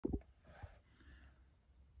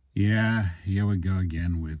Yeah, here we go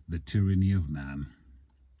again with the tyranny of man.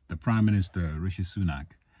 The Prime Minister, Rishi Sunak,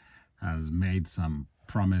 has made some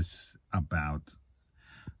promise about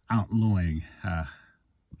outlawing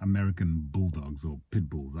American bulldogs or pit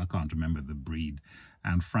bulls. I can't remember the breed.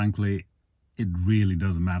 And frankly, it really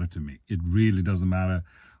doesn't matter to me. It really doesn't matter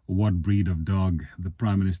what breed of dog the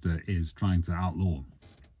Prime Minister is trying to outlaw.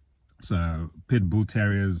 So pit bull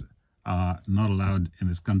terriers are not allowed in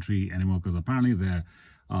this country anymore because apparently they're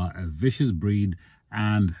a vicious breed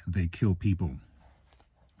and they kill people.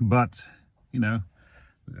 But,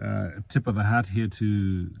 tip of the hat here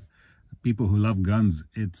to people who love guns.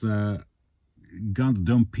 It's guns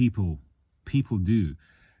don't people, people do.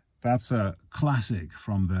 That's a classic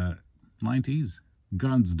from the 90s.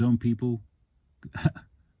 Guns don't people,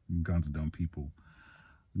 guns don't people.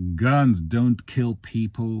 Guns don't kill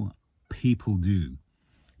people, people do.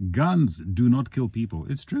 Guns do not kill people.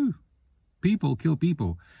 It's true. People kill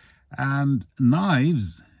people. And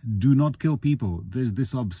knives do not kill people. There's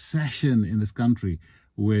this obsession in this country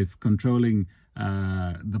with controlling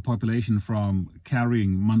the population from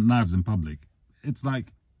carrying knives in public. It's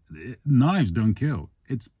like knives don't kill.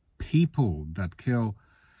 It's people that kill.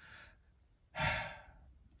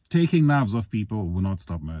 Taking knives off people will not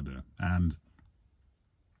stop murder. And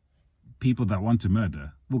people that want to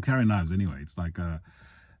murder will carry knives anyway. It's like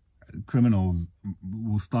criminals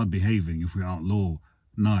will start behaving if we outlaw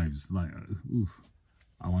knives. Like,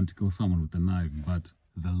 I want to kill someone with a knife, but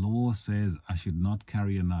the law says I should not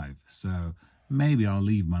carry a knife, so maybe I'll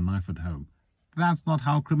leave my knife at home. That's not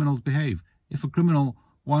how criminals behave. If a criminal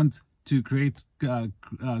wants to commit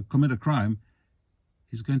a crime,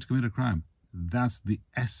 he's going to commit a crime. That's the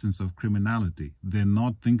essence of criminality. They're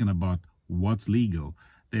not thinking about what's legal.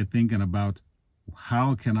 They're thinking about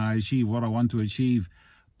how can I achieve what I want to achieve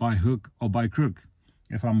by hook or by crook.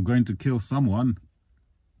 If I'm going to kill someone,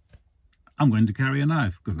 I'm going to carry a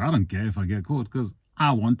knife because I don't care if I get caught because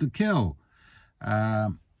I want to kill.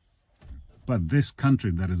 But this country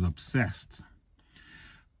that is obsessed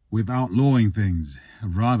with outlawing things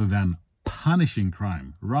rather than punishing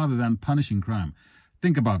crime,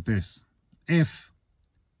 think about this. If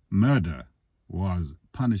murder was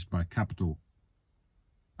punished by capital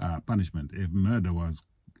punishment, if murder was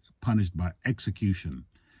punished by execution,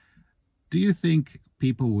 do you think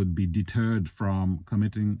people would be deterred from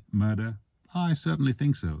committing murder? I certainly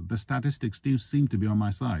think so. The statistics seem to be on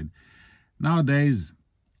my side. Nowadays,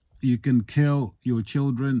 you can kill your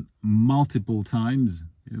children multiple times,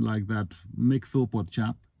 like that Mick Philpott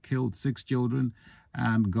chap killed 6 children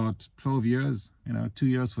and got 12 years, 2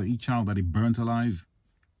 years for each child that he burnt alive.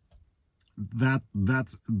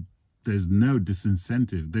 There's no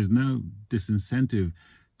disincentive. There's no disincentive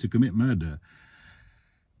to commit murder.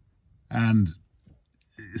 And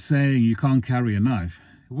saying you can't carry a knife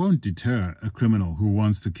won't deter a criminal who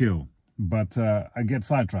wants to kill. But I get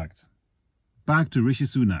sidetracked. Back to Rishi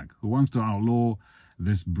Sunak, who wants to outlaw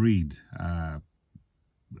this breed,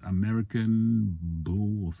 American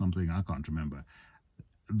bull or something, I can't remember.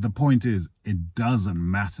 The point is, it doesn't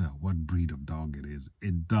matter what breed of dog it is.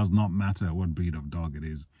 It does not matter what breed of dog it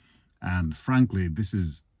is. And frankly, this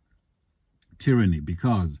is tyranny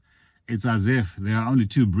because it's as if there are only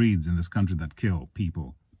 2 breeds in this country that kill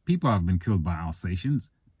people. People have been killed by Alsatians.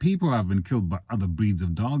 People have been killed by other breeds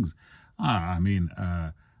of dogs.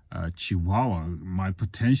 Chihuahua might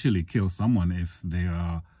potentially kill someone if they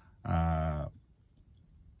are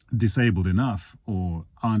disabled enough or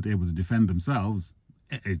aren't able to defend themselves.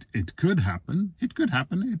 It could happen. It could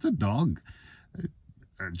happen. It's a dog.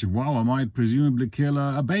 A Chihuahua might presumably kill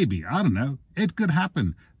a baby. I don't know. It could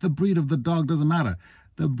happen. The breed of the dog doesn't matter.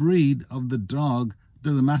 The breed of the dog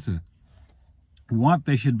doesn't matter. What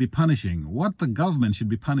they should be punishing, what the government should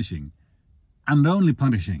be punishing, and only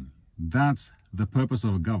punishing. That's the purpose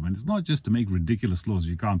of a government. It's not just to make ridiculous laws.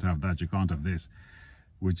 You can't have that, you can't have this,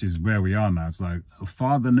 which is where we are now. It's like,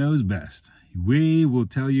 Father knows best. We will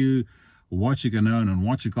tell you what you can own and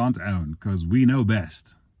what you can't own because we know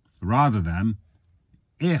best. Rather than,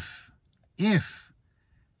 if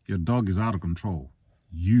your dog is out of control,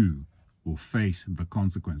 you will face the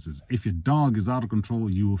consequences. If your dog is out of control,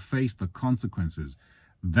 you will face the consequences.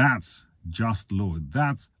 That's just law.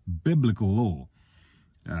 That's biblical law.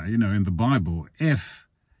 In the Bible, if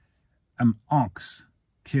an ox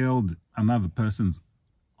killed another person's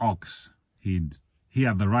ox, he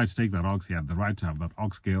had the right to take that ox. He had the right to have that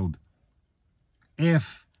ox killed.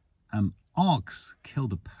 If an ox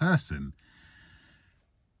killed a person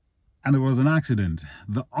and it was an accident,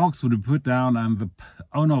 the ox would be put down and the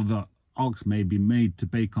owner of the ox may be made to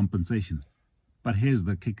pay compensation. But here's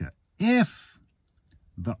the kicker. If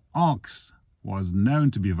the ox was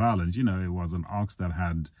known to be violent. You know, it was an ox that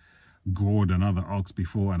had gored another ox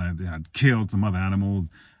before and it had killed some other animals,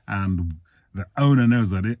 and the owner knows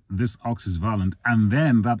that this ox is violent, and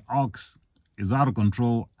then that ox is out of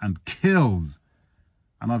control and kills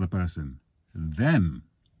another person. Then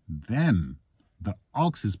the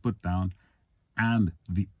ox is put down and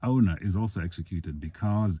the owner is also executed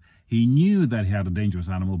because he knew that he had a dangerous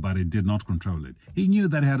animal, but he did not control it. He knew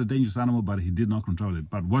that he had a dangerous animal, but he did not control it.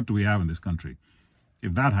 But what do we have in this country?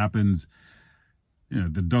 If that happens, you know,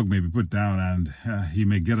 the dog may be put down and he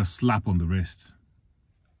may get a slap on the wrist.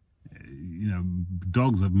 You know,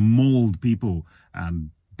 dogs have mauled people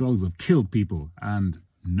and dogs have killed people, and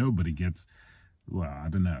nobody gets, well, I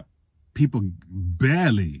don't know, people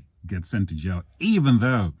barely get sent to jail, even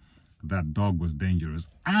though that dog was dangerous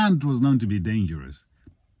and was known to be dangerous.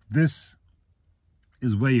 This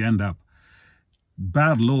is where you end up.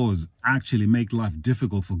 Bad laws actually make life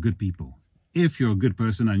difficult for good people. If you're a good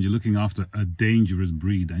person and you're looking after a dangerous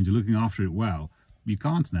breed and you're looking after it well, you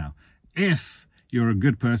can't now. If you're a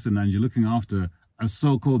good person and you're looking after a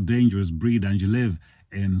so-called dangerous breed and you live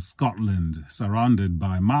in Scotland, surrounded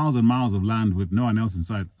by miles and miles of land with no one else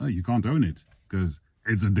inside, oh, you can't own it because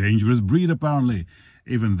it's a dangerous breed apparently,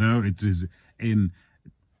 even though it is in,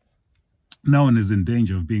 no one is in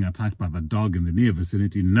danger of being attacked by the dog in the near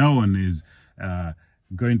vicinity. No one is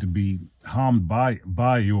going to be harmed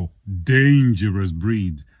by your dangerous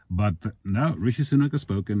breed. But no, Rishi Sunak has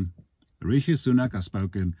spoken. Rishi Sunak has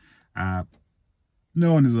spoken.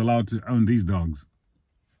 No one is allowed to own these dogs.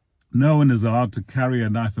 No one is allowed to carry a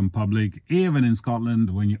knife in public, even in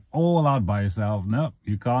Scotland, when you're all out by yourself. No,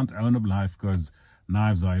 you can't own a knife because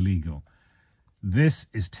knives are illegal. This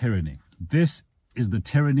is tyranny. This is the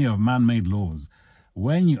tyranny of man-made laws.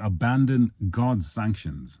 When you abandon God's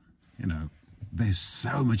sanctions, you know, there's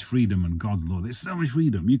so much freedom in God's law. There's so much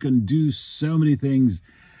freedom. You can do so many things.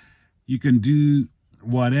 You can do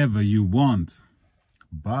whatever you want.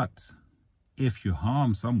 But if you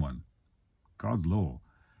harm someone, God's law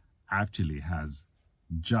actually has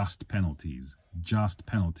just penalties. Just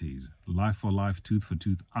penalties. Life for life, tooth for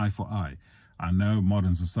tooth, eye for eye. I know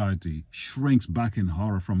modern society shrinks back in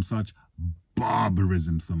horror from such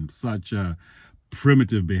barbarism, such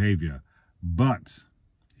primitive behavior. But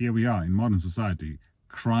here we are in modern society.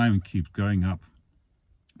 Crime keeps going up.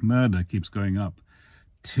 Murder keeps going up.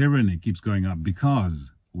 Tyranny keeps going up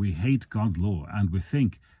because we hate God's law and we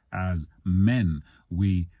think as men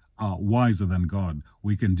we are wiser than God.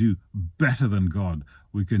 We can do better than God.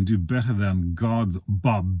 We can do better than God's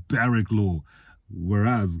barbaric law.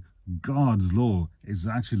 Whereas God's law is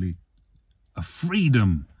actually a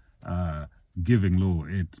freedom giving law.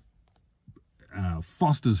 It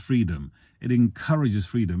fosters freedom. It encourages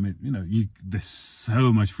freedom. There's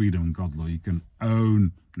so much freedom in God's law. You can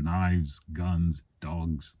own knives, guns,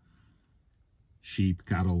 dogs, sheep,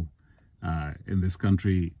 cattle in this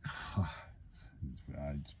country.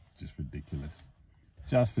 Just ridiculous.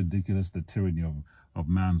 Just ridiculous, the tyranny of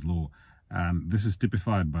man's law. And this is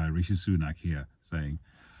typified by Rishi Sunak here saying,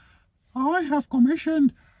 I have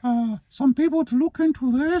commissioned some people to look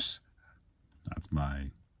into this. That's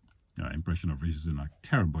my impression of Rishi Sunak.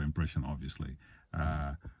 Terrible impression, obviously.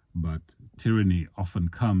 But tyranny often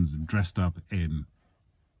comes dressed up in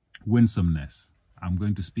winsomeness. I'm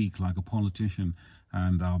going to speak like a politician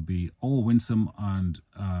and I'll be all winsome and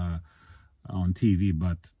on TV,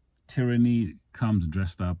 but tyranny comes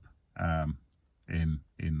dressed up in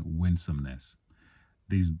winsomeness.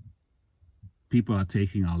 These people are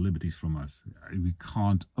taking our liberties from us. We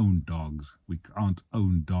can't own dogs. We can't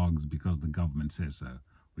own dogs because the government says so.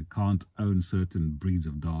 We can't own certain breeds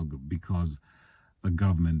of dog because the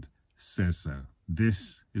government says so.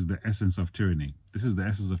 This is the essence of tyranny. This is the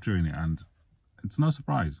essence of tyranny, and it's no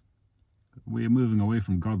surprise. We're moving away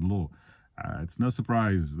from God's law. It's no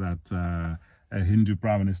surprise that a Hindu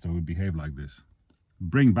prime minister would behave like this.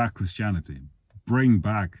 Bring back Christianity. Bring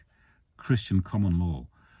back Christian common law.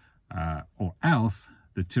 Or else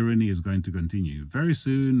the tyranny is going to continue. Very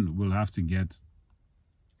soon we'll have to get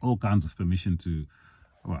all kinds of permission to,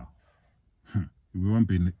 well, we won't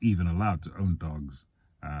be even allowed to own dogs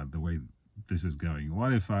the way this is going.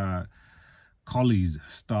 What if collies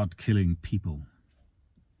start killing people?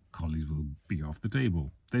 Collies will be off the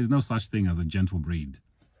table. There's no such thing as a gentle breed.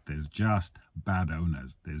 There's just bad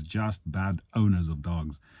owners. There's just bad owners of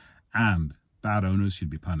dogs. And bad owners should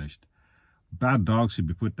be punished. Bad dogs should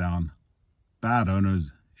be put down. Bad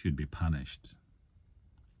owners should be punished.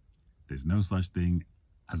 There's no such thing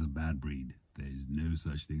as a bad breed. There's no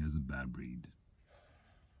such thing as a bad breed.